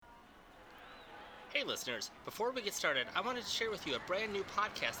Hey listeners, before we get started, I wanted to share with you a brand new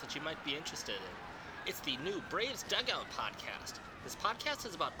podcast that you might be interested in. It's the new Braves Dugout podcast. This podcast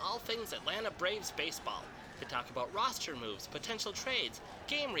is about all things Atlanta Braves baseball. They talk about roster moves, potential trades,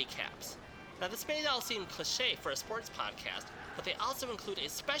 game recaps. Now this may all seem cliche for a sports podcast, but they also include a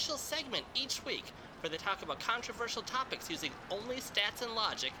special segment each week where they talk about controversial topics using only stats and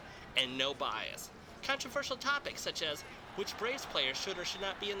logic and no bias. Controversial topics such as which Braves player should or should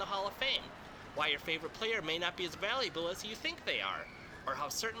not be in the Hall of Fame, why your favorite player may not be as valuable as you think they are, or how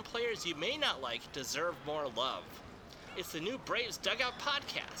certain players you may not like deserve more love. It's the new Braves Dugout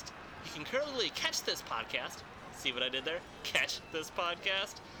podcast. You can currently catch this podcast, see what I did there? Catch this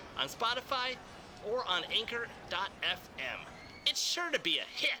podcast on Spotify or on anchor.fm. It's sure to be a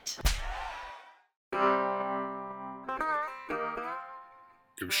hit.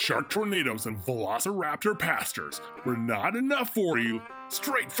 If shark tornadoes and velociraptor pastors were not enough for you,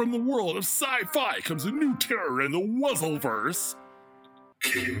 straight from the world of sci-fi comes a new terror in the Wuzzleverse.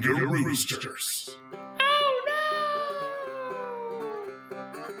 Kangaroosters. Oh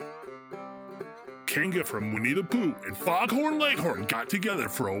no! Kanga from Winnie the Pooh and Foghorn Leghorn got together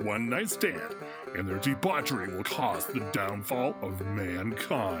for a one-night stand, and their debauchery will cause the downfall of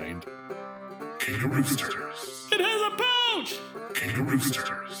mankind. Kangaroosters. It has a pouch!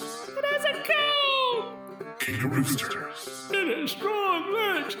 Kangaroosters. It has a comb! Kangaroosters. It has strong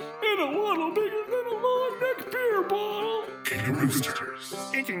legs and a waddle bigger than a long-necked beer bottle.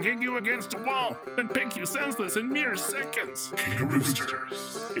 Kangaroosters. It can kick you against a wall and pick you senseless in mere seconds.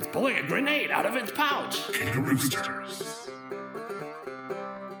 Kangaroosters. It's pulling a grenade out of its pouch. Kangaroosters.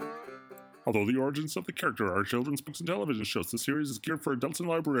 Although the origins of the character are children's books and television shows, the series is geared for adults and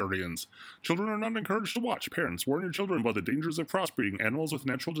librarians. Children are not encouraged to watch. Parents, warn your children about the dangers of crossbreeding animals with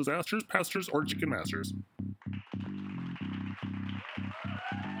natural disasters, pastures, or chicken masters.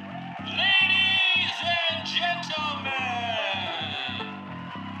 Ladies and gentlemen,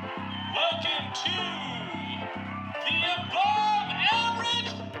 welcome to the Above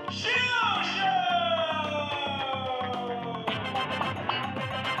Average Show Show!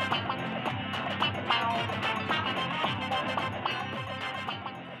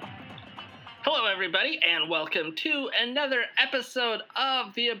 Hello, everybody, and welcome to another episode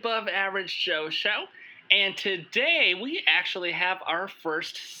of the Above Average Joe Show. And today we actually have our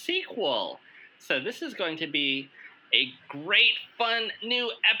first sequel. So this is going to be a great, fun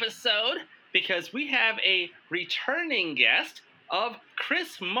new episode because we have a returning guest of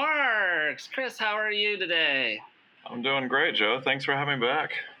Chris Marks. Chris, how are you today? I'm doing great, Joe. Thanks for having me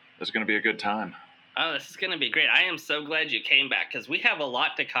back. This is going to be a good time. Oh, this is going to be great. I am so glad you came back because we have a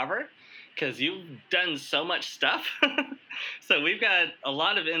lot to cover. Because you've done so much stuff. So we've got a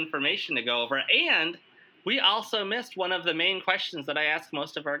lot of information to go over. And we also missed one of the main questions that I ask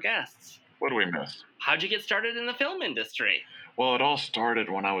most of our guests. What do we miss? How'd you get started in the film industry? Well, it all started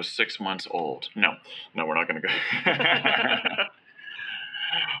when I was 6 months old. No, we're not going to go.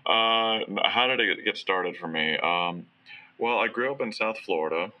 How did it get started for me? Well, I grew up in South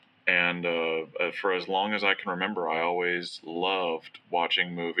Florida. And for as long as I can remember, I always loved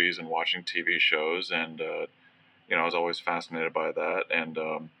watching movies and watching TV shows. And, I was always fascinated by that. And,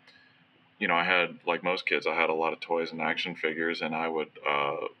 I had, like most kids, I had a lot of toys and action figures. And I would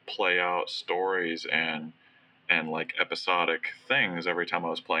play out stories and like episodic things every time I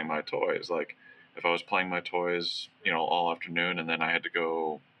was playing my toys. Like if I was playing my toys, all afternoon and then I had to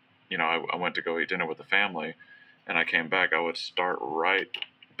go, I went to go eat dinner with the family. And I came back, I would start right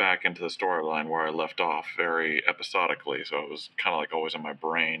back into the storyline where I left off very episodically, so it was kind of like always in my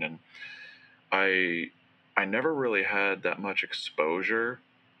brain. And I never really had that much exposure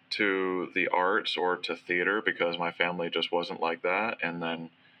to the arts or to theater because my family just wasn't like that. And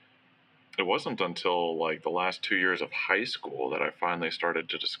then it wasn't until like the last 2 years of high school that I finally started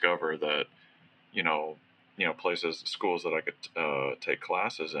to discover that schools that I could take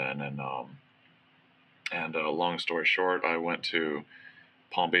classes in. And long story short, I went to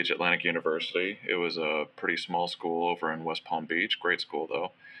Palm Beach Atlantic University. It was a pretty small school over in West Palm Beach, great school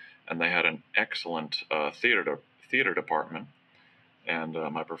though, and they had an excellent theater department, and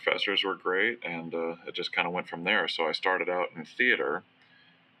my professors were great, and it just kind of went from there. So I started out in theater,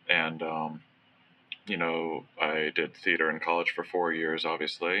 and I did theater in college for 4 years.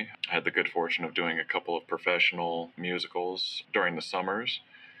 Obviously, I had the good fortune of doing a couple of professional musicals during the summers,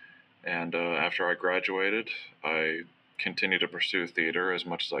 and after I graduated, I continued to pursue theater as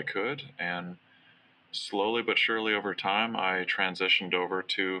much as I could, and slowly but surely over time, I transitioned over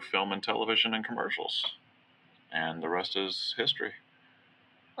to film and television and commercials, and the rest is history.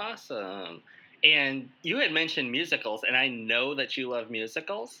 Awesome. And you had mentioned musicals, and I know that you love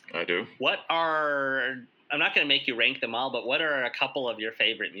musicals. I do. I'm not going to make you rank them all, but what are a couple of your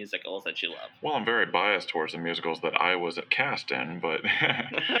favorite musicals that you love? Well, I'm very biased towards the musicals that I was cast in, but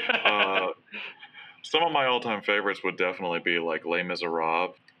some of my all-time favorites would definitely be like Les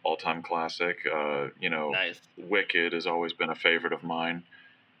Miserables, all-time classic. Nice. Wicked has always been a favorite of mine.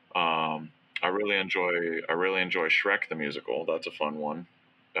 I really enjoy Shrek the musical. That's a fun one.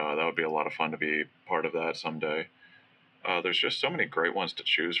 That would be a lot of fun to be part of that someday. There's just so many great ones to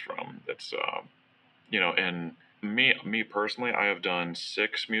choose from. It's and me personally, I have done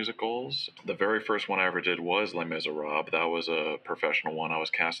 6 musicals. The very first one I ever did was Les Miserables. That was a professional one. I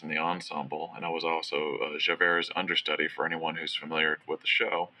was cast in the ensemble, and I was also Javert's understudy for anyone who's familiar with the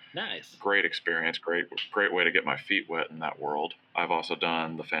show. Nice. Great experience. Great way to get my feet wet in that world. I've also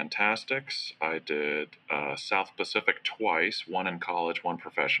done The Fantastics. I did South Pacific twice, one in college, one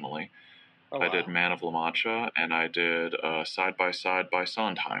professionally. Oh, wow. I did Man of La Mancha, and I did Side by Side by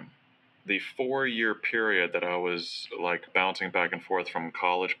Sondheim. The 4-year period that I was like bouncing back and forth from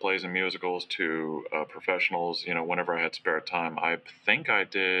college plays and musicals to professionals, whenever I had spare time, I think I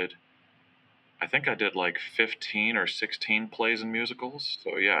did like 15 or 16 plays and musicals.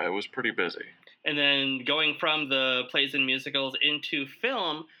 So yeah, it was pretty busy. And then going from the plays and musicals into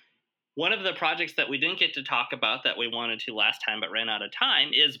film, one of the projects that we didn't get to talk about that we wanted to last time but ran out of time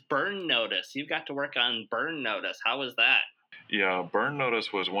is Burn Notice. You got to work on Burn Notice. How was that? Yeah, Burn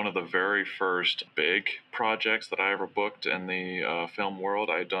Notice was one of the very first big projects that I ever booked in the film world.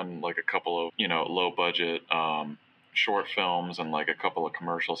 I had done like a couple of, low budget short films and like a couple of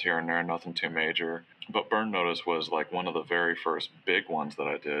commercials here and there, nothing too major. But Burn Notice was like one of the very first big ones that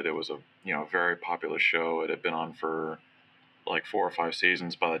I did. It was a, very popular show. It had been on for like 4 or 5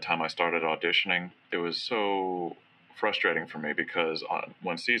 seasons by the time I started auditioning. It was so frustrating for me because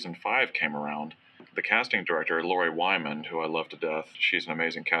when season 5 came around, the casting director, Lori Wyman, who I love to death, she's an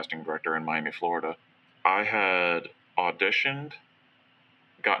amazing casting director in Miami, Florida. I had auditioned,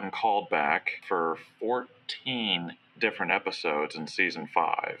 gotten called back for 14 different episodes in season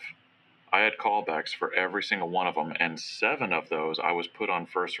 5. I had callbacks for every single one of them, and 7 of those I was put on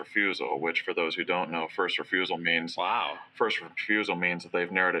first refusal, which for those who don't know, first refusal means that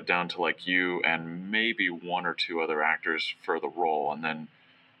they've narrowed it down to like you and maybe 1 or 2 other actors for the role, and then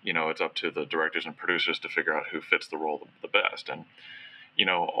it's up to the directors and producers to figure out who fits the role the best. And,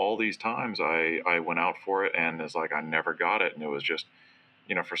 all these times I went out for it and it's like I never got it. And it was just,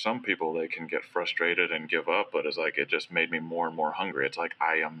 for some people they can get frustrated and give up, but it's like it just made me more and more hungry. It's like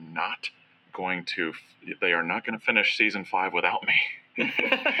they are not going to finish season 5 without me.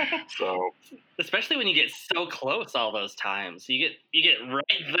 So, especially when you get so close all those times, you get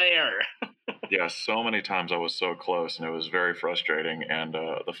right there. Yeah, so many times I was so close, and it was very frustrating. And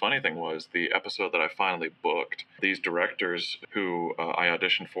the funny thing was, the episode that I finally booked, these directors who I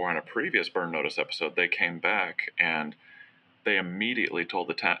auditioned for in a previous Burn Notice episode, they came back and they immediately told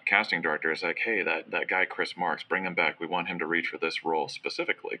the casting director, it's like, hey, that guy Chris Marks, bring him back. We want him to reach for this role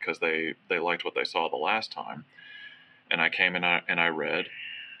specifically because they liked what they saw the last time. And I came in and I read.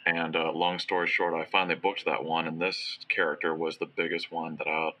 And long story short, I finally booked that one, and this character was the biggest one that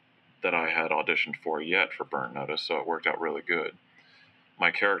I had auditioned for yet for Burn Notice, so it worked out really good.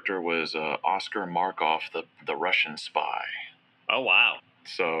 My character was Oscar Markov, the Russian spy. Oh, wow.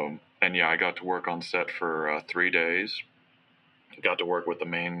 So, and yeah, I got to work on set for 3 days. Got to work with the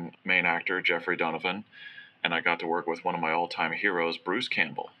main actor, Jeffrey Donovan, and I got to work with one of my all-time heroes, Bruce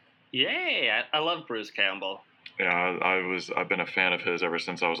Campbell. Yay! I love Bruce Campbell. Yeah, I've been a fan of his ever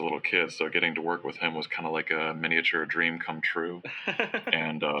since I was a little kid, so getting to work with him was kind of like a miniature dream come true.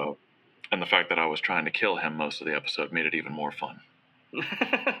 And the fact that I was trying to kill him most of the episode made it even more fun.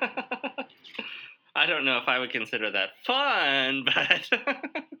 I don't know if I would consider that fun, but...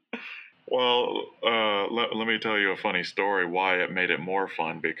 Well, let me tell you a funny story why it made it more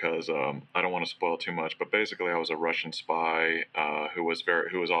fun, because I don't want to spoil too much, but basically I was a Russian spy who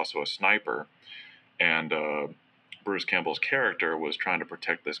was also a sniper, and Bruce Campbell's character was trying to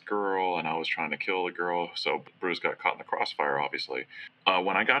protect this girl, and I was trying to kill the girl, so Bruce got caught in the crossfire, obviously.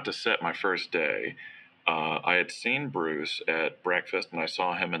 When I got to set my first day, I had seen Bruce at breakfast, and I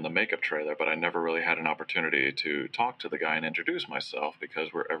saw him in the makeup trailer, but I never really had an opportunity to talk to the guy and introduce myself because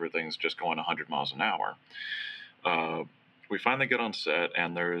everything's just going 100 miles an hour. We finally get on set,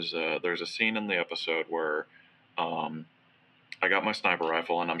 and there's a scene in the episode where I got my sniper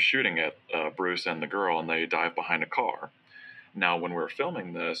rifle, and I'm shooting at Bruce and the girl, and they dive behind a car. Now, when we're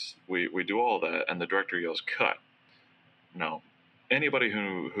filming this, we do all that, and the director yells, "Cut." Now, anybody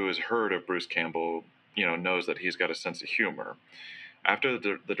who has heard of Bruce Campbell, knows that he's got a sense of humor. After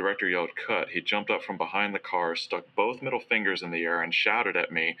the director yelled cut, he jumped up from behind the car, stuck both middle fingers in the air, and shouted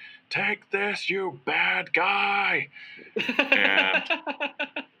at me, "Take this, you bad guy!" And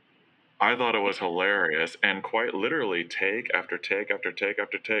I thought it was hilarious, and quite literally, take after take after take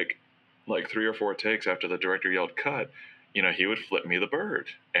after take, like 3 or 4 takes after the director yelled cut, he would flip me the bird.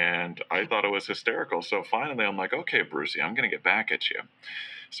 And I thought it was hysterical. So finally, I'm like, okay, Brucey, I'm going to get back at you.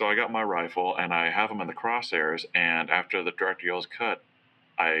 So I got my rifle, and I have him in the crosshairs, and after the director yells cut,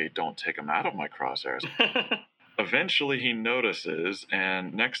 I don't take him out of my crosshairs. Eventually, he notices,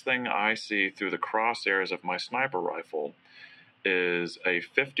 and next thing I see through the crosshairs of my sniper rifle is a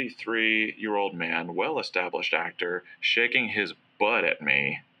 53-year-old man, well-established actor, shaking his butt at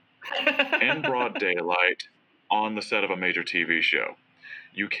me in broad daylight on the set of a major TV show.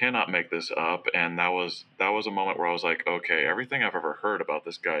 You cannot make this up, and that was a moment where I was like, okay, everything I've ever heard about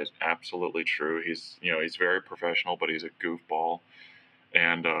this guy is absolutely true. He's very professional, but he's a goofball,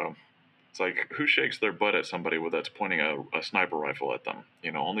 and it's like, who shakes their butt at somebody that's pointing a sniper rifle at them?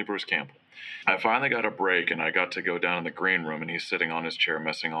 Only Bruce Campbell. I finally got a break, and I got to go down in the green room, and he's sitting on his chair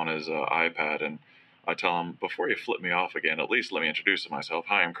messing on his iPad, and I tell him, before you flip me off again, at least let me introduce myself.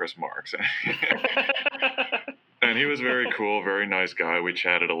 Hi, I'm Chris Marks. And he was very cool, very nice guy. We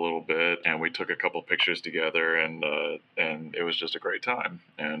chatted a little bit, and we took a couple pictures together, and it was just a great time.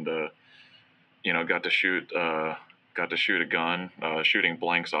 And got to shoot a gun, shooting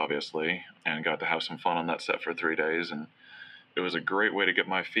blanks, obviously, and got to have some fun on that set for 3 days. And it was a great way to get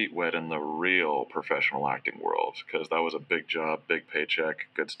my feet wet in the real professional acting world, because that was a big job, big paycheck,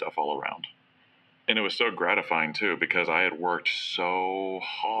 good stuff all around. And it was so gratifying, too, because I had worked so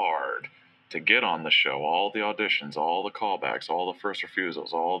hard to get on the show, all the auditions, all the callbacks, all the first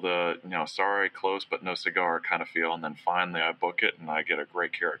refusals, all the, sorry, close but no cigar kind of feel, and then finally I book it and I get a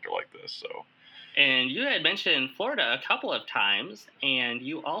great character like this. So. And you had mentioned Florida a couple of times, and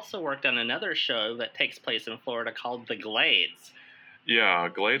you also worked on another show that takes place in Florida called The Glades. Yeah,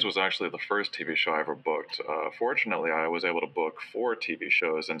 Glades was actually the first TV show I ever booked. Fortunately, I was able to book 4 TV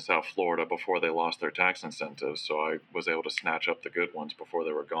shows in South Florida before they lost their tax incentives, so I was able to snatch up the good ones before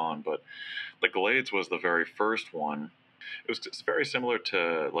they were gone. But the Glades was the very first one. It's very similar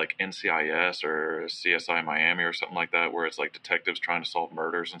to like NCIS or CSI Miami or something like that, where it's like detectives trying to solve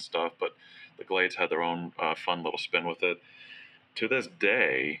murders and stuff, but the Glades had their own fun little spin with it. To this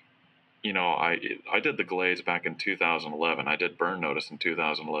day, I did the Glades back in 2011. I did Burn Notice in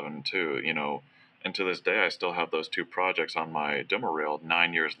 2011 too, and to this day I still have those 2 projects on my demo reel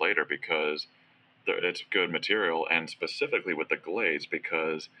 9 years later because it's good material, and specifically with the Glades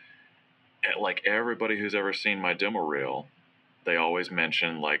because like everybody who's ever seen my demo reel, they always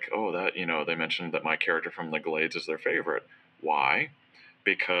mention like, oh, that, they mentioned that my character from the Glades is their favorite. Why?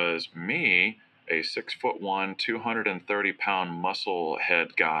 Because me, a 6'1", 230-pound muscle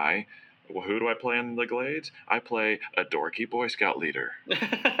head guy, well, who do I play in the Glades? I play a dorky Boy Scout leader.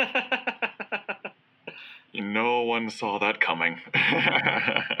 No one saw that coming.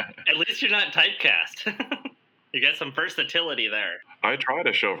 At least you're not typecast. You got some versatility there. I try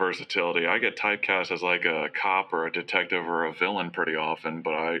to show versatility. I get typecast as like a cop or a detective or a villain pretty often,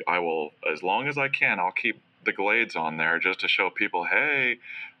 but I will, as long as I can, I'll keep the Glades on there just to show people, hey,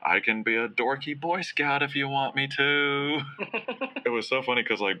 I can be a dorky Boy Scout if you want me to. It was so funny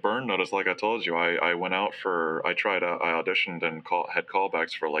because like Burn Notice, like I told you, I auditioned and had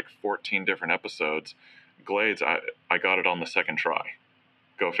callbacks for like 14 different episodes. Glades, I got it on the second try.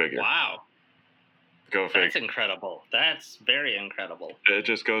 Go figure. Wow. Go figure. That's incredible. That's very incredible. It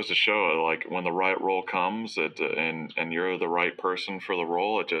just goes to show, like, when the right role comes, and you're the right person for the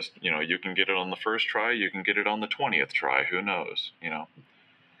role, it just, you can get it on the first try, you can get it on the 20th try, who knows,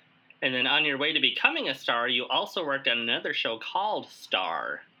 And then on your way to becoming a star, you also worked on another show called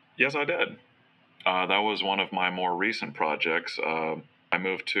Star. Yes, I did. That was one of my more recent projects. I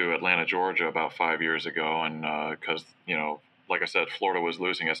moved to Atlanta, Georgia about 5 years ago, and because, like I said, Florida was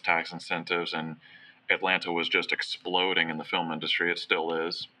losing its tax incentives, and Atlanta was just exploding in the film industry. It still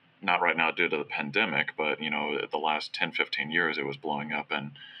is. Not right now due to the pandemic, but, the last 10, 15 years it was blowing up.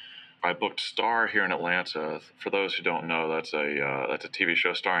 And I booked Star here in Atlanta. For those who don't know, that's a TV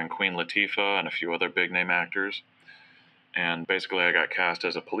show starring Queen Latifah and a few other big-name actors. And basically I got cast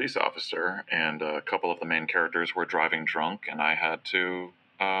as a police officer, and a couple of the main characters were driving drunk, and I had to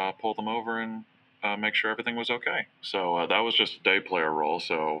pull them over and make sure everything was okay. So that was just a day player role,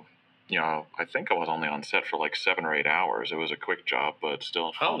 so... I think I was only on set for like 7 or 8 hours. It was a quick job, but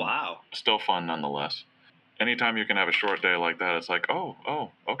still fun. Oh, wow. Still fun nonetheless. Anytime you can have a short day like that, it's like,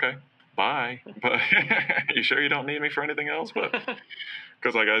 oh, okay. bye. But you sure you don't need me for anything else? But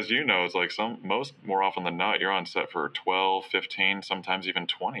because, like, as you know, it's like more often than not, you're on set for 12, 15, sometimes even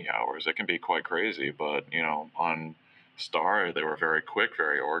 20 hours. It can be quite crazy. But, you know, on Star, they were very quick,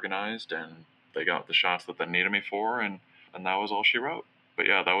 very organized, and they got the shots that they needed me for, and that was all she wrote. But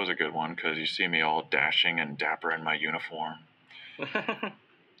yeah, that was a good one, because you see me all dashing and dapper in my uniform.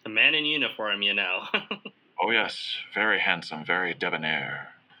 A man in uniform, you know. Oh yes, very handsome, very debonair.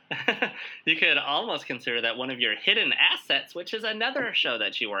 You could almost consider that one of your hidden assets, which is another show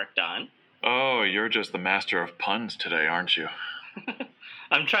that you worked on. Oh, you're just the master of puns today, aren't you?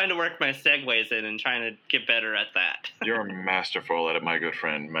 I'm trying to work my segues in and trying to get better at that. You're masterful at it, my good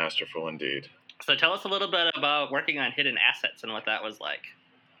friend. Masterful indeed. So tell us a little bit about working on Hidden Assets and what that was like.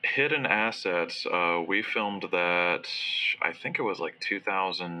 Hidden Assets, we filmed that, I think it was like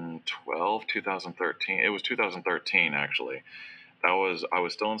 2012, 2013. It was 2013, actually. I was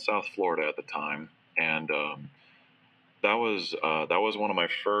still in South Florida at the time, and that was one of my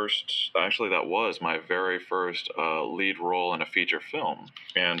first. Actually, that was my very first lead role in a feature film,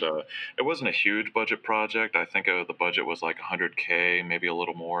 and it wasn't a huge budget project. I think the budget was like $100K, maybe a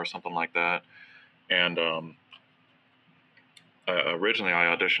little more, something like that. And originally,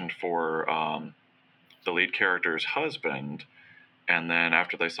 I auditioned for the lead character's husband. And then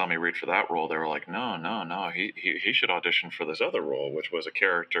after they saw me read for that role, they were like, no, he should audition for this other role, which was a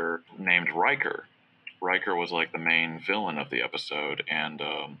character named Riker. Riker was like the main villain of the episode. And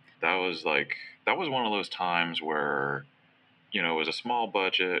that was one of those times where, you know, it was a small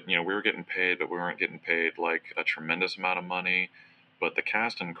budget. You know, we were getting paid, but we weren't getting paid like a tremendous amount of money. But the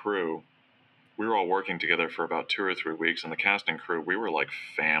cast and crew, we were all working together for about 2 or 3 weeks. And the cast and crew, we were like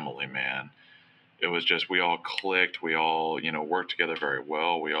family, man. It was just, we all clicked, we all, you know, worked together very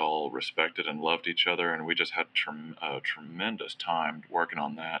well, we all respected and loved each other, and we just had a tremendous time working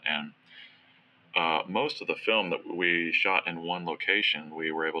on that. And most of the film that we shot in one location,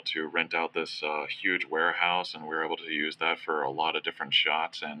 we were able to rent out this huge warehouse, and we were able to use that for a lot of different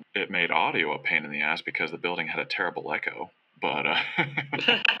shots, and it made audio a pain in the ass because the building had a terrible echo. But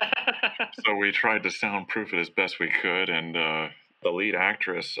so we tried to soundproof it as best we could, and the lead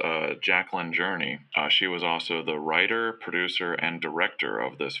actress, Jacqueline Journey, she was also the writer, producer, and director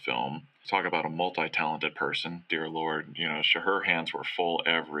of this film. Talk about a multi-talented person, dear Lord. You know, her hands were full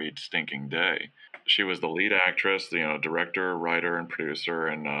every stinking day. She was the lead actress, you know, director, writer, and producer.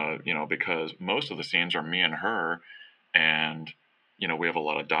 And, you know, because most of the scenes are me and her, and, you know, we have a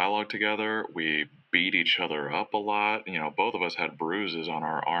lot of dialogue together. We beat each other up a lot. You know, both of us had bruises on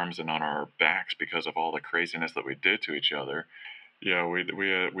our arms and on our backs because of all the craziness that we did to each other. Yeah, we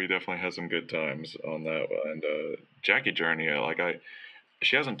definitely had some good times on that one. And Jackie Journey,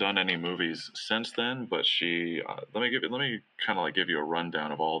 she hasn't done any movies since then, but she let me kind of like give you a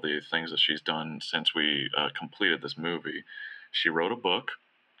rundown of all the things that she's done since we completed this movie. She wrote a book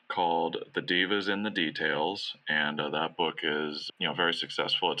called The Divas in the Details, and that book is, you know, very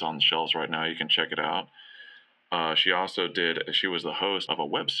successful. It's on the shelves right now. You can check it out. She was the host of a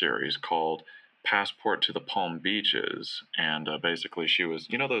web series called Passport to the Palm Beaches, and basically she was,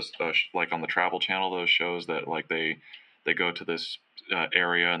 you know, those like on the Travel Channel, those shows that like they go to this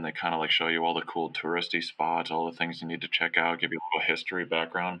area and they kind of like show you all the cool touristy spots, all the things you need to check out, give you a little history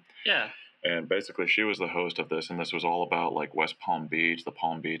background. Yeah. And basically she was the host of this, and this was all about like West Palm Beach, the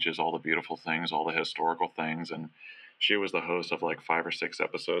Palm Beaches, all the beautiful things, all the historical things, and she was the host of like 5 or 6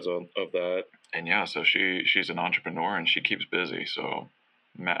 episodes of that. And yeah, so she's an entrepreneur and she keeps busy, so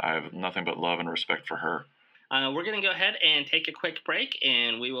I have nothing but love and respect for her. We're going to go ahead and take a quick break,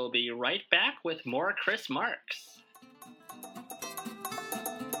 and we will be right back with more Chris Marks.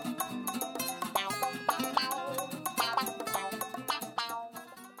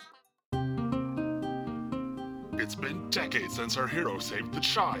 It's been decades since our hero saved the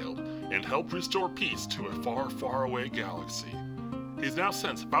child and helped restore peace to a far, far away galaxy. He's now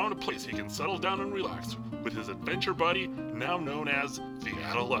since found a place he can settle down and relax with his adventure buddy, now known as the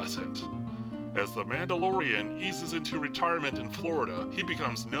Adolescent. As the Mandalorian eases into retirement in Florida, he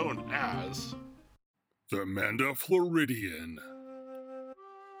becomes known as the Mandafloridian.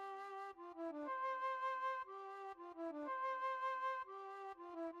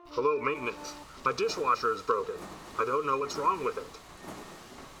 Hello, maintenance. My dishwasher is broken. I don't know what's wrong with it.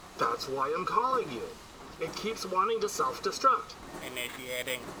 That's why I'm calling you. It keeps wanting to self-destruct.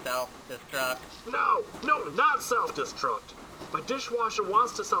 Initiating self-destruct. No, not self-destruct. My dishwasher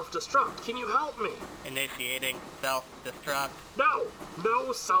wants to self-destruct. Can you help me? Initiating self-destruct.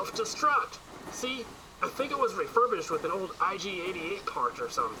 No self-destruct. See, I think it was refurbished with an old IG-88 part or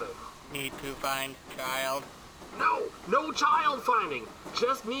something. Need to find child. No child finding.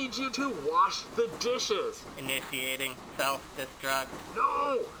 Just need you to wash the dishes. Initiating self-destruct.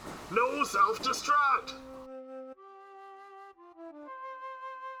 No self-destruct.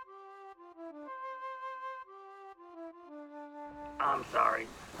 I'm sorry.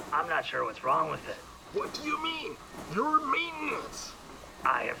 I'm not sure what's wrong with it. What do you mean? Your maintenance.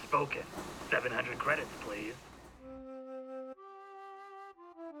 I have spoken. 700 credits, please.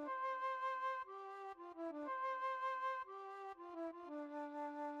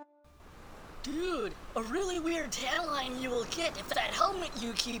 Dude, a really weird tan line you will get if that helmet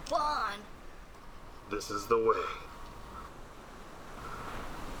you keep on. This is the way.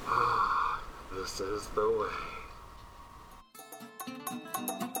 This is the way.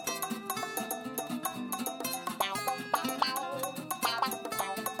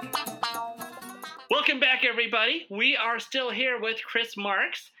 Welcome back, everybody. We are still here with Chris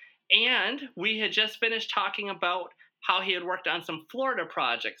Marks, and we had just finished talking about how he had worked on some Florida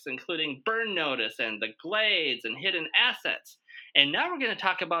projects, including Burn Notice and The Glades and Hidden Assets. And now we're going to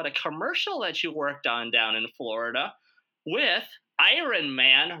talk about a commercial that you worked on down in Florida with Iron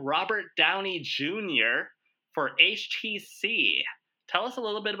Man Robert Downey Jr. for HTC. Tell us a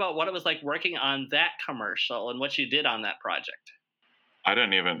little bit about what it was like working on that commercial and what you did on that project. I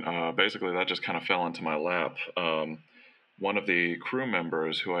didn't even, basically that just kind of fell into my lap. One of the crew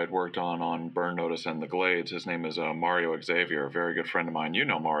members who I had worked on Burn Notice and The Glades, his name is Mario Xavier, a very good friend of mine. You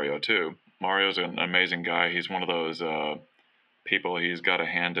know Mario too. Mario's an amazing guy. He's one of those people, he's got a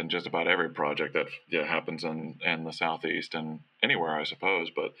hand in just about every project that happens in the Southeast and anywhere, I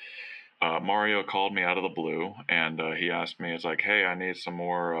suppose. But Mario called me out of the blue, and he asked me, it's like, hey, I need some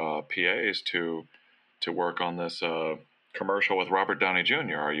more PAs to work on this commercial with Robert Downey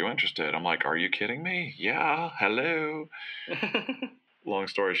Jr. Are you interested? I'm like, are you kidding me? Yeah, hello. Long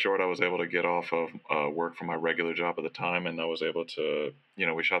story short, I was able to get off of work from my regular job at the time, and I was able to,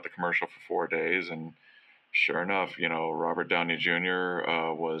 we shot the commercial for 4 days, and sure enough, Robert Downey Jr.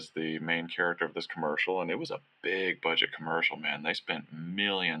 Was the main character of this commercial, and it was a big budget commercial, man. They spent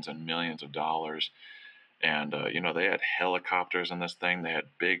millions and millions of dollars. And, they had helicopters in this thing. They had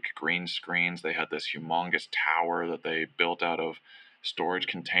big green screens. They had this humongous tower that they built out of storage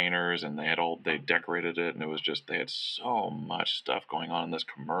containers, and they decorated it. And it was just, they had so much stuff going on in this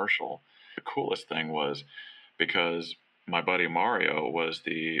commercial. The coolest thing was because my buddy Mario was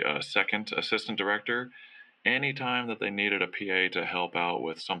the second assistant director. Anytime that they needed a PA to help out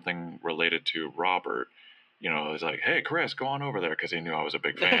with something related to Robert, it was like, hey, Chris, go on over there, because he knew I was a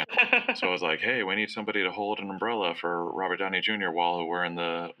big fan. So I was like, hey, we need somebody to hold an umbrella for Robert Downey Jr. while we're on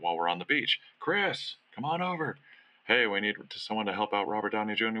the beach. Chris, come on over. Hey, we need someone to help out Robert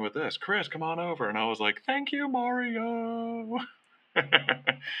Downey Jr. with this. Chris, come on over. And I was like, thank you, Mario.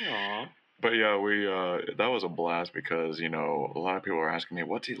 Aww. But yeah, that was a blast because, a lot of people were asking me,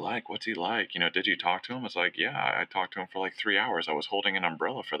 what's he like? What's he like? Did you talk to him? It's like, yeah, I talked to him for like 3 hours. I was holding an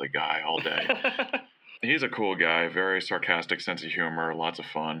umbrella for the guy all day. He's a cool guy, very sarcastic sense of humor, lots of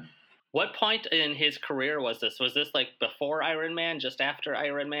fun. What point in his career was this? Was this like before Iron Man, just after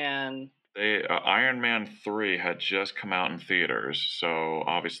Iron Man? Iron Man 3 had just come out in theaters, so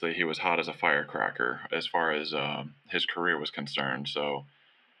obviously he was hot as a firecracker as far as his career was concerned. So,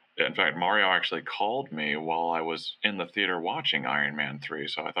 in fact, Mario actually called me while I was in the theater watching Iron Man 3,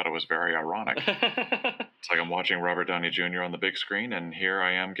 so I thought it was very ironic. It's like I'm watching Robert Downey Jr. on the big screen, and here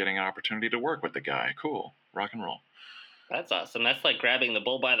I am getting an opportunity to work with the guy. Cool. Rock and roll. That's awesome. That's like grabbing the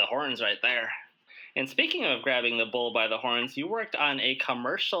bull by the horns right there. And speaking of grabbing the bull by the horns, you worked on a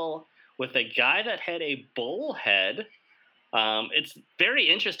commercial with a guy that had a bull head. It's a very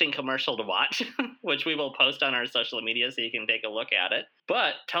interesting commercial to watch, which we will post on our social media so you can take a look at it.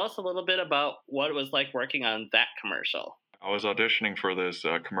 But tell us a little bit about what it was like working on that commercial. I was auditioning for this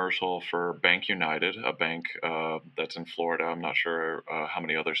commercial for Bank United, a bank that's in Florida. I'm not sure how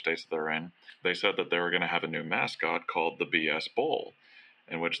many other states they're in. They said that they were going to have a new mascot called the BS Bull,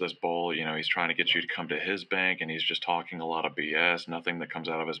 in which this bull, he's trying to get you to come to his bank, and he's just talking a lot of BS. Nothing that comes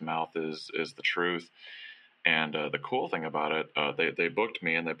out of his mouth is the truth. And the cool thing about it, they booked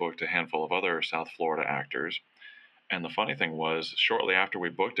me, and they booked a handful of other South Florida actors. And the funny thing was, shortly after we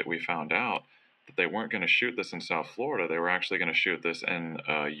booked it, we found out that they weren't going to shoot this in South Florida. They were actually going to shoot this in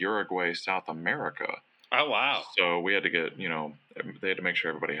Uruguay, South America. Oh, wow. So we had to get, they had to make sure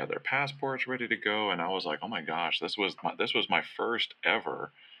everybody had their passports ready to go. And I was like, oh my gosh, this was my first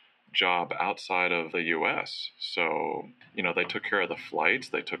ever job outside of the U.S. So, they took care of the flights.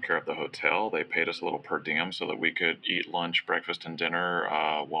 They took care of the hotel. They paid us a little per diem so that we could eat lunch, breakfast, and dinner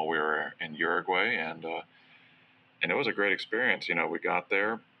while we were in Uruguay. And it was a great experience. We got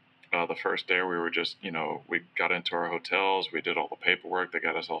there. The first day we were just, we got into our hotels, we did all the paperwork, they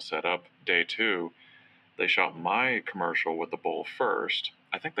got us all set up. Day 2, they shot my commercial with the bull first.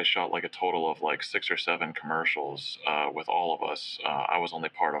 I think they shot like a total of like 6 or 7 commercials with all of us. I was only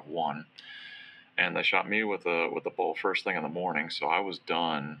part of one, and they shot me with the bull first thing in the morning. So I was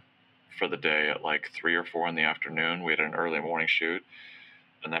done for the day at like 3 or 4 in the afternoon. We had an early morning shoot,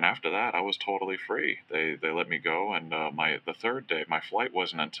 and then after that, I was totally free. They let me go, and the third day, my flight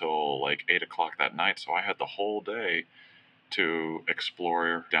wasn't until like 8 o'clock that night, so I had the whole day to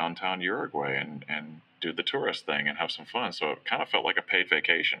explore downtown Uruguay and do the tourist thing and have some fun. So it kind of felt like a paid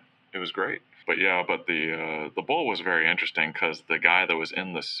vacation. It was great. But yeah, the bull was very interesting because the guy that was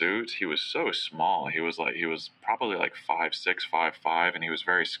in the suit, he was so small. He was probably like 5'6", 5'5", and he was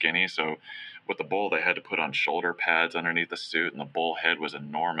very skinny. So with the bull, they had to put on shoulder pads underneath the suit, and the bull head was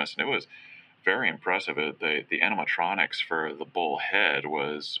enormous, and it was very impressive. The animatronics for the bull head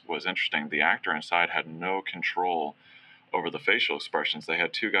was interesting. The actor inside had no control over the facial expressions. They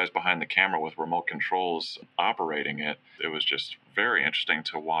had 2 guys behind the camera with remote controls operating it. It was just very interesting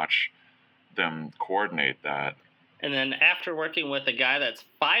to watch them coordinate that. And then after working with a guy that's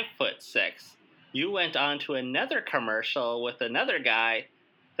 5'6", you went on to another commercial with another guy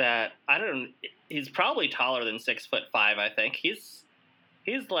that he's probably taller than 6'5", I think. He's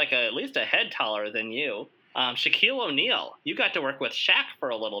like at least a head taller than you. Shaquille O'Neal. You got to work with Shaq for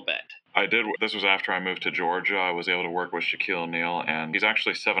a little bit. I did. This was after I moved to Georgia. I was able to work with Shaquille O'Neal, and he's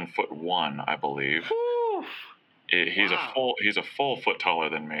actually 7'1", I believe. Whew. He's a full foot taller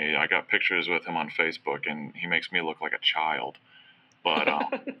than me. I got pictures with him on Facebook, and he makes me look like a child. But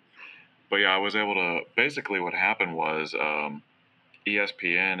but yeah, I was able to. Basically, what happened was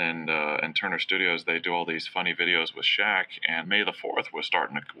ESPN and Turner Studios, they do all these funny videos with Shaq, and May the 4th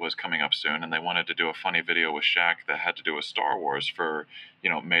was coming up soon, and they wanted to do a funny video with Shaq that had to do with Star Wars for,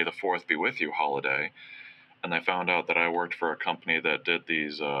 May the 4th be with you holiday. And they found out that I worked for a company that did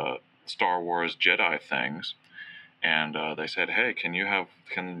these Star Wars Jedi things, and they said, hey, can you have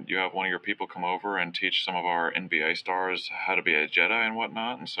one of your people come over and teach some of our NBA stars how to be a Jedi and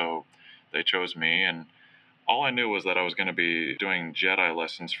whatnot? And so they chose me, and all I knew was that I was going to be doing Jedi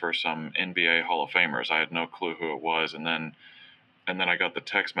lessons for some NBA Hall of Famers. I had no clue who it was, and then I got the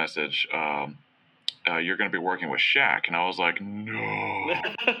text message, you're going to be working with Shaq, and I was like, no.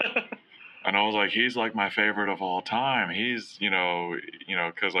 And I was like, he's like my favorite of all time. He's,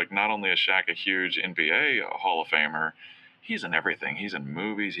 because like not only is Shaq a huge NBA Hall of Famer, he's in everything. He's in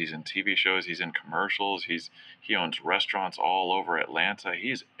movies, he's in TV shows, he's in commercials, he owns restaurants all over Atlanta.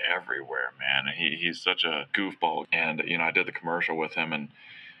 He's everywhere, man. He's such a goofball. And, I did the commercial with him, and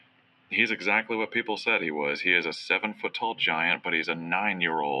he's exactly what people said he was. He is a 7-foot-tall giant, but he's a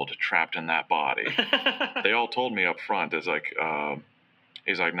 9-year-old trapped in that body. They all told me up front, it's like,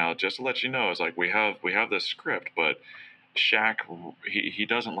 he's like, now, just to let you know, it's like, we have this script, but Shaq, he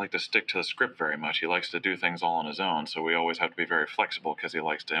doesn't like to stick to the script very much. He likes to do things all on his own, so we always have to be very flexible because he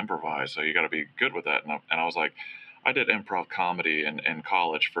likes to improvise, so you got to be good with that. And I was like, I did improv comedy in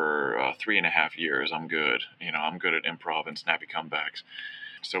college for 3.5 years. I'm good. I'm good at improv and snappy comebacks.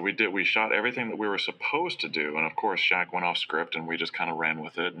 So we shot everything that we were supposed to do, and of course Shaq went off script, and we just kind of ran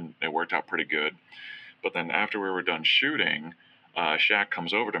with it, and it worked out pretty good. But then after we were done shooting, Shaq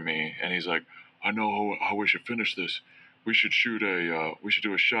comes over to me, and he's like, I know how we should finish this. We should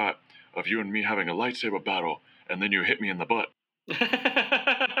do a shot of you and me having a lightsaber battle, and then you hit me in the butt.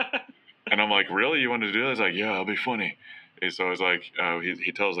 And I'm like, really? You want to do that? He's like, yeah, it'll be funny. And so he's like,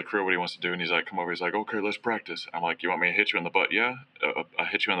 he tells the crew what he wants to do, and he's like, come over. He's like, okay, let's practice. I'm like, you want me to hit you in the butt? Yeah. I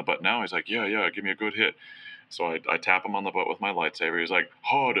hit you in the butt now? He's like, yeah, give me a good hit. So I tap him on the butt with my lightsaber. He's like,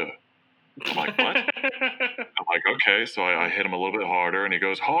 harder. I'm like, what? I'm like, okay. So I hit him a little bit harder, and he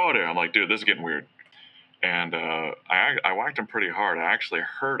goes, harder. I'm like, dude, this is getting weird. And I whacked him pretty hard. I actually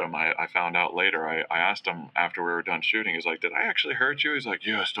hurt him. I found out later. I asked him after we were done shooting. He's like, did I actually hurt you? He's like,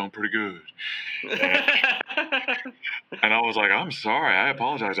 yeah, it's done pretty good. And I was like, I'm sorry. I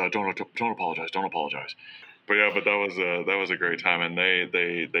apologize. Don't apologize. But yeah, that was a great time. And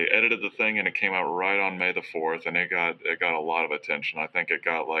they edited the thing, and it came out right on May the 4th, and it got a lot of attention. I think it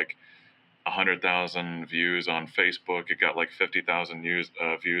got like 100,000 views on Facebook. It got like 50,000 views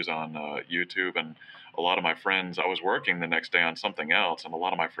on YouTube, and a lot of my friends, I was working the next day on something else, and a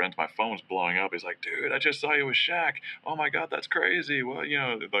lot of my friends, my phone's blowing up. He's like, dude, I just saw you with Shaq. Oh my God, that's crazy. Well,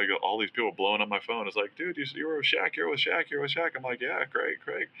 like all these people blowing up my phone. It's like, dude, you were with Shaq, you're with Shaq. I'm like, yeah, great.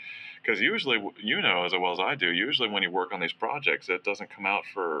 Because usually, as well as I do, usually when you work on these projects, it doesn't come out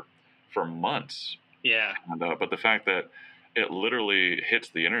for months. Yeah. And, but the fact that it literally hits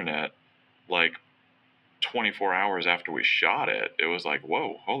the internet like 24 hours after we shot it. It was like,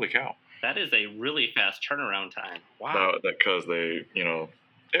 whoa, holy cow. That is a really fast turnaround time. Wow. Because they,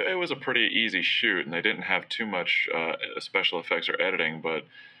 it was a pretty easy shoot, and they didn't have too much special effects or editing, but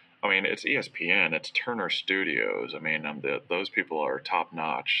I mean, it's ESPN, it's Turner Studios. I mean, those people are top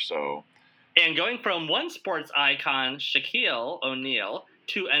notch. So, and going from one sports icon, Shaquille O'Neal,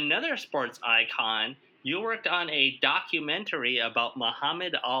 to another sports icon, you worked on a documentary about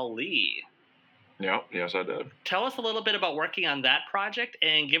Muhammad Ali. Yep, yes, I did. Tell us a little bit about working on that project,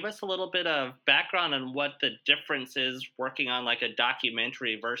 and give us a little bit of background on what the difference is working on like a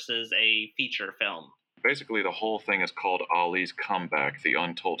documentary versus a feature film. Basically, the whole thing is called Ali's Comeback, the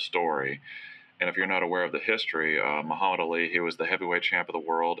Untold Story. And if you're not aware of the history, Muhammad Ali, he was the heavyweight champ of the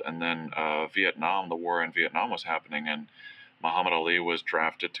world, and then Vietnam, the war in Vietnam was happening, and Muhammad Ali was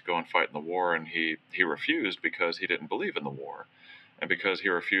drafted to go and fight in the war, and he refused because he didn't believe in the war. And because he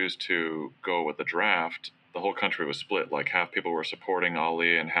refused to go with the draft, the whole country was split. Like half people were supporting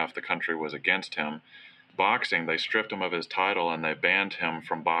Ali and half the country was against him. Boxing, they stripped him of his title and they banned him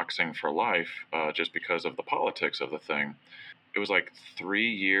from boxing for life just because of the politics of the thing. It was like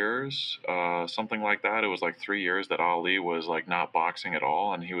 3 years, something like that. It was like 3 years that Ali was like not boxing at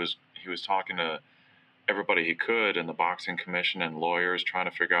all, and he was talking to everybody he could in the boxing commission and lawyers trying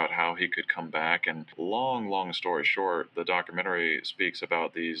to figure out how he could come back. And long story short, the documentary speaks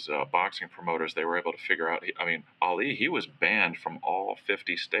about these boxing promoters. They were able to figure out, Ali, he was banned from all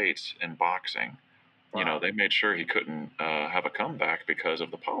 50 states in boxing. Wow. They made sure he couldn't have a comeback because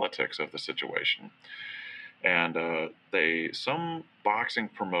of the politics of the situation. And some boxing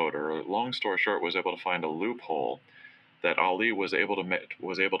promoter, long story short, was able to find a loophole that Ali was able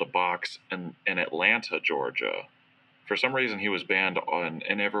to box in Atlanta, Georgia. For some reason, he was banned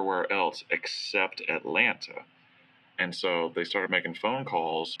in everywhere else except Atlanta. And so they started making phone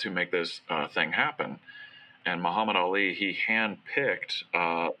calls to make this thing happen. And Muhammad Ali, he handpicked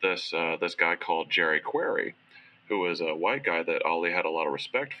this guy called Jerry Query, who was a white guy that Ali had a lot of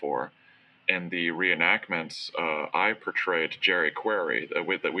respect for. In the reenactments, I portrayed Jerry Query.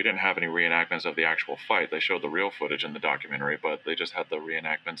 We didn't have any reenactments of the actual fight. They showed the real footage in the documentary, but they just had the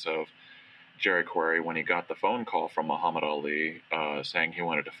reenactments of Jerry Query when he got the phone call from Muhammad Ali saying he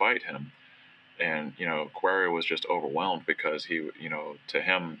wanted to fight him. And, Query was just overwhelmed because to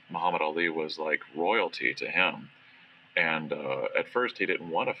him, Muhammad Ali was like royalty to him. And at first he didn't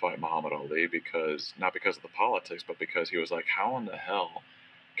want to fight Muhammad Ali not because of the politics, but because he was like, how in the hell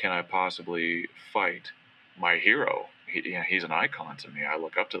can I possibly fight my hero? He's an icon to me. I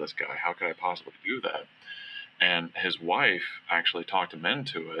look up to this guy. How could I possibly do that? And his wife actually talked him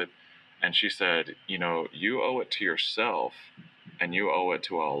into it. And she said, you owe it to yourself and you owe it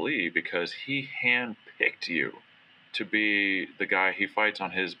to Ali because he handpicked you to be the guy he fights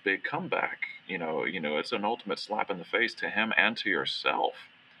on his big comeback. It's an ultimate slap in the face to him and to yourself.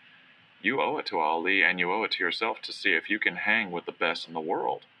 You owe it to Ali and you owe it to yourself to see if you can hang with the best in the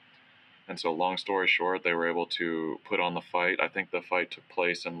world. And so long story short, they were able to put on the fight. I think the fight took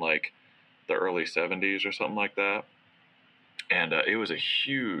place in like the early 70s or something like that. And it was a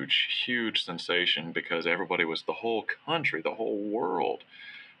huge sensation because the whole country, the whole world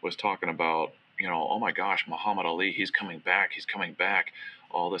was talking about, oh my gosh, Muhammad Ali, he's coming back.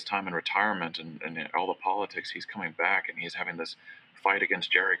 All this time in retirement and all the politics, he's coming back and he's having this fight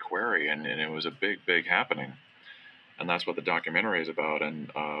against Jerry Query. And it was a big happening. And that's what the documentary is about. And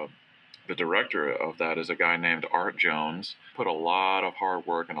the director of that is a guy named Art Jones. Put a lot of hard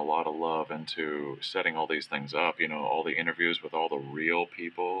work and a lot of love into setting all these things up. All the interviews with all the real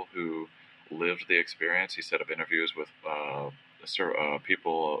people who lived the experience. He set up interviews with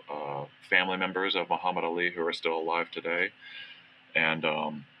people, family members of Muhammad Ali who are still alive today. And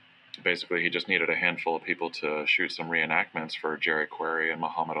basically, he just needed a handful of people to shoot some reenactments for Jerry Query and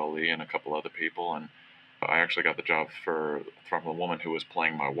Muhammad Ali and a couple other people. And I actually got the job from the woman who was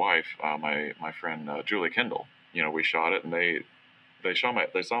playing my wife, my friend Julie Kendall. We shot it, and they saw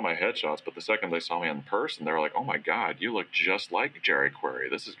my headshots, but the second they saw me in person, they were like, "Oh my God, you look just like Jerry Query.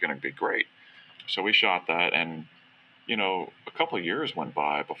 This is going to be great." So we shot that, and a couple of years went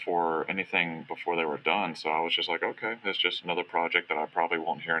by before they were done. So I was just like, okay, it's just another project that I probably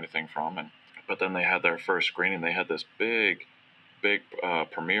won't hear anything from. But then they had their first screening. They had this big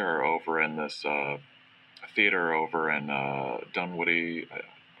premiere over in this theater over in Dunwoody.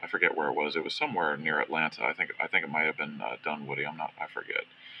 I forget where it was. It was somewhere near Atlanta. I think it might have been Dunwoody. I forget.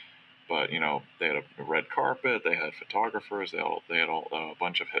 But they had a red carpet. They had photographers. They had a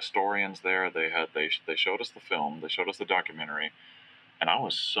bunch of historians there. They showed us the film. They showed us the documentary, and I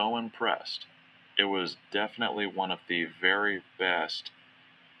was so impressed. It was definitely one of the very best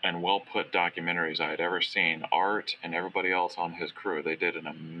and well-put documentaries I had ever seen. Art and everybody else on his crew, they did an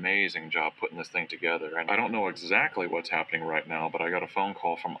amazing job putting this thing together. And I don't know exactly what's happening right now, but I got a phone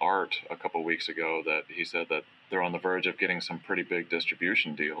call from Art a couple weeks ago that he said that they're on the verge of getting some pretty big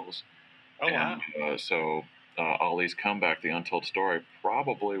distribution deals. Oh, wow. So Ali's comeback, The Untold Story,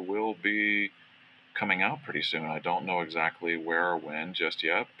 probably will be coming out pretty soon. I don't know exactly where or when just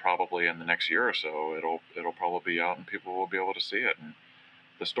yet. Probably in the next year or so, it'll probably be out and people will be able to see it. And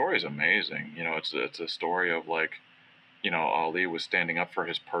the story is amazing. It's a story of Ali was standing up for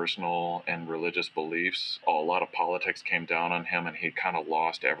his personal and religious beliefs. A lot of politics came down on him, and he kind of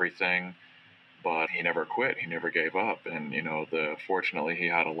lost everything. But he never quit. He never gave up. And fortunately, he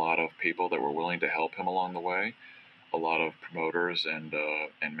had a lot of people that were willing to help him along the way. A lot of promoters and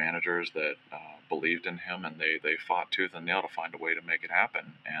managers that believed in him, and they fought tooth and nail to find a way to make it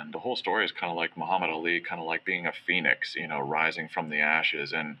happen. And the whole story is kind of like Muhammad Ali, kind of like being a phoenix, rising from the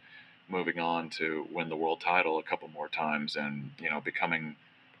ashes and moving on to win the world title a couple more times, and becoming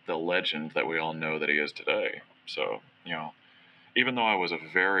the legend that we all know that he is today. So even though I was a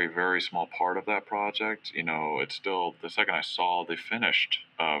very, very small part of that project, it's still, the second I saw the finished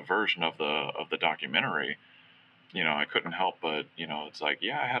version of the documentary, I couldn't help but, it's like,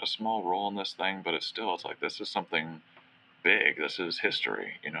 yeah, I had a small role in this thing, but it's like, this is something big. This is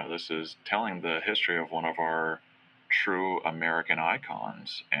history. This is telling the history of one of our true American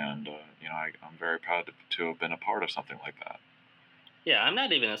icons. And, I'm very proud to have been a part of something like that. Yeah, I'm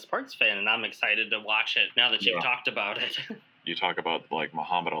not even a sports fan, and I'm excited to watch it now that you've talked about it. You talk about like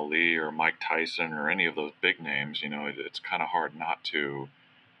Muhammad Ali or Mike Tyson or any of those big names, it's kind of hard not to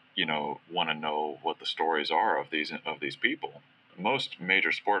want to know what the stories are of these people. Most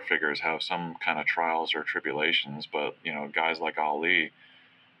major sport figures have some kind of trials or tribulations, but guys like Ali,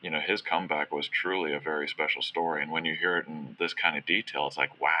 his comeback was truly a very special story. And when you hear it in this kind of detail, it's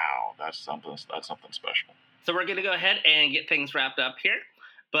like, wow, that's something special. So we're going to go ahead and get things wrapped up here.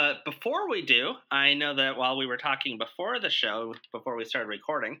 But before we do, I know that while we were talking before the show, before we started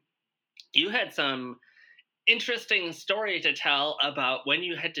recording, you had some interesting story to tell about when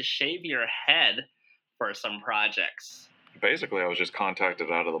you had to shave your head for some projects. Basically, I was just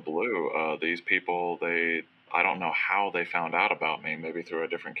contacted out of the blue. These people, I don't know how they found out about me, maybe through a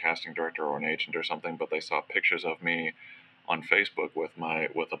different casting director or an agent or something, but they saw pictures of me on Facebook with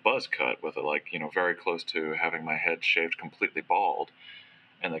a buzz cut, with very close to having my head shaved completely bald.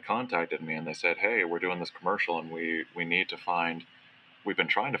 And they contacted me and they said, hey, we're doing this commercial and we've been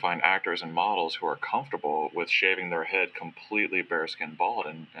trying to find actors and models who are comfortable with shaving their head completely bare-skin bald,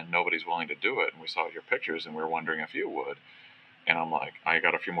 and nobody's willing to do it. And we saw your pictures, and we were wondering if you would. And I'm like, I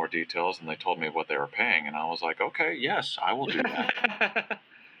got a few more details, and they told me what they were paying. And I was like, okay, yes, I will do that.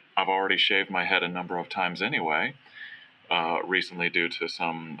 I've already shaved my head a number of times anyway, recently due to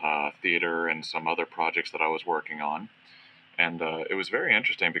some theater and some other projects that I was working on. And it was very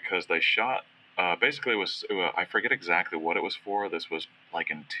interesting because they shot, basically I forget exactly what it was for. This was like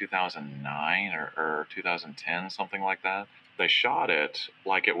in 2009 or 2010, something like that. They shot it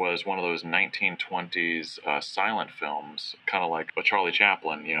like it was one of those 1920s silent films, kind of like a Charlie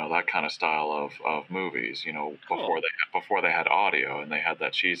Chaplin, that kind of style of movies, Cool. before they had audio, and they had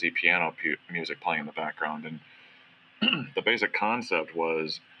that cheesy piano music playing in the background. And the basic concept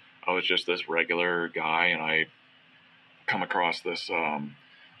was, I was just this regular guy, and I come across this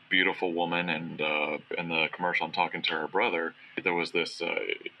beautiful woman, and in the commercial I'm talking to her brother. There was this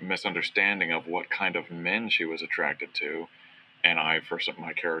misunderstanding of what kind of men she was attracted to, and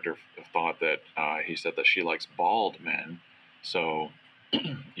my character thought that he said that she likes bald men. So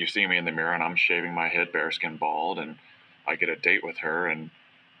you see me in the mirror and I'm shaving my head bareskin bald, and I get a date with her, and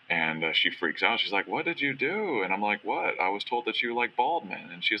she freaks out. She's like, what did you do? And I'm like, what? I was told that you like bald men.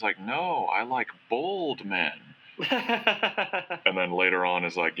 And she's like, no, I like bold men. And then later on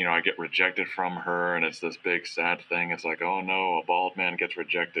is like, I get rejected from her, and it's this big sad thing. It's like, oh no, a bald man gets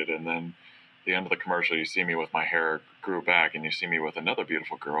rejected. And then at the end of the commercial, you see me with my hair grew back, and you see me with another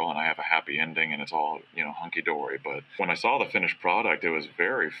beautiful girl, and I have a happy ending, and it's all, hunky-dory. But when I saw the finished product, it was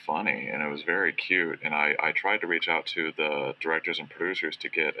very funny, and it was very cute. And I tried to reach out to the directors and producers to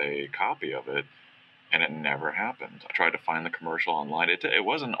get a copy of it, and it never happened. I tried to find the commercial online. It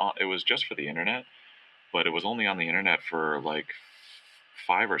was just for the internet. But it was only on the internet for like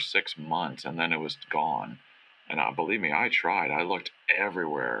 5 or 6 months, and then it was gone. And believe me, I tried. I looked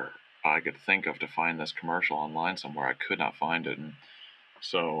everywhere I could think of to find this commercial online somewhere. I could not find it. And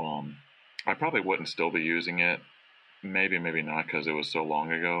so I probably wouldn't still be using it. Maybe not, because it was so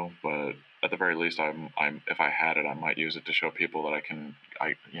long ago. But at the very least, if I had it, I might use it to show people that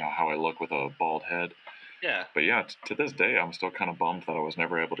how I look with a bald head. Yeah. But yeah, to this day, I'm still kind of bummed that I was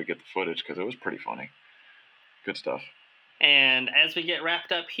never able to get the footage because it was pretty funny. Good stuff. And as we get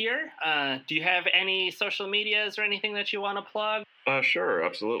wrapped up here, do you have any social medias or anything that you want to plug? Sure,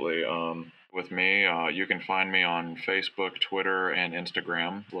 absolutely. With me, you can find me on Facebook, Twitter, and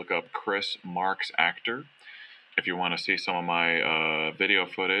Instagram. Look up Chris Marks Actor. If you want to see some of my video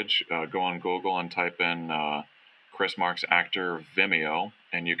footage, go on Google and type in Chris Marks Actor Vimeo,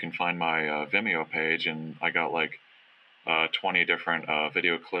 and you can find my Vimeo page, and I got like 20 different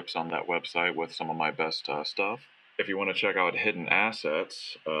video clips on that website with some of my best stuff. If you want to check out Hidden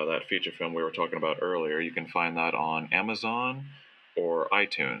Assets, that feature film we were talking about earlier, you can find that on Amazon or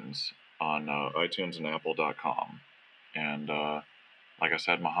iTunes, on iTunes and Apple.com. And like I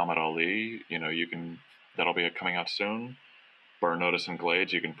said, Muhammad Ali, that'll be coming out soon. Burn Notice and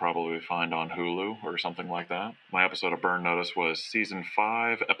Glades, you can probably find on Hulu or something like that. My episode of Burn Notice was Season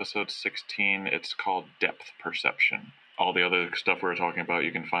 5, Episode 16. It's called Depth Perception. All the other stuff we were talking about,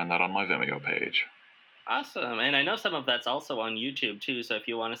 you can find that on my Vimeo page. Awesome. And I know some of that's also on YouTube, too. So if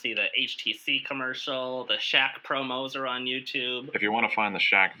you want to see the HTC commercial, the Shaq promos are on YouTube. If you want to find the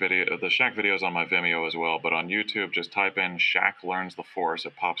Shaq video's on my Vimeo as well. But on YouTube, just type in Shaq Learns the Force.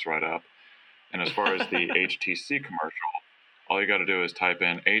 It pops right up. And as far as the HTC commercial, all you got to do is type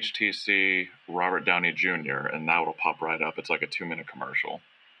in HTC Robert Downey Jr. and that will pop right up. It's like a 2-minute commercial.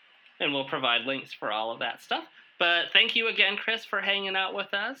 And we'll provide links for all of that stuff. But thank you again, Chris, for hanging out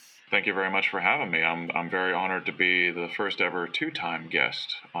with us. Thank you very much for having me. I'm very honored to be the first ever 2-time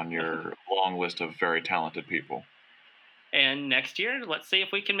guest on your long list of very talented people. And next year, let's see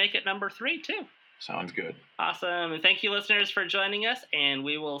if we can make it number 3, too. Sounds good. Awesome. And thank you, listeners, for joining us. And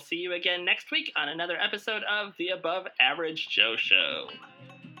we will see you again next week on another episode of The Above Average Joe Show.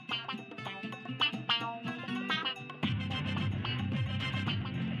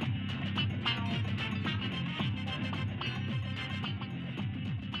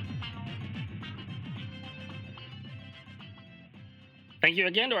 Thank you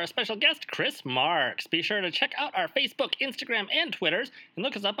again to our special guest, Chris Marks. Be sure to check out our Facebook, Instagram, and Twitters, and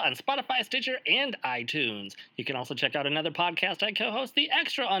look us up on Spotify, Stitcher, and iTunes. You can also check out another podcast I co-host, The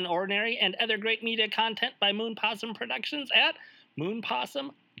Extra Unordinary, and other great media content by Moon Possum Productions at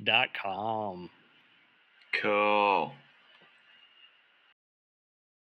moonpossum.com. Cool.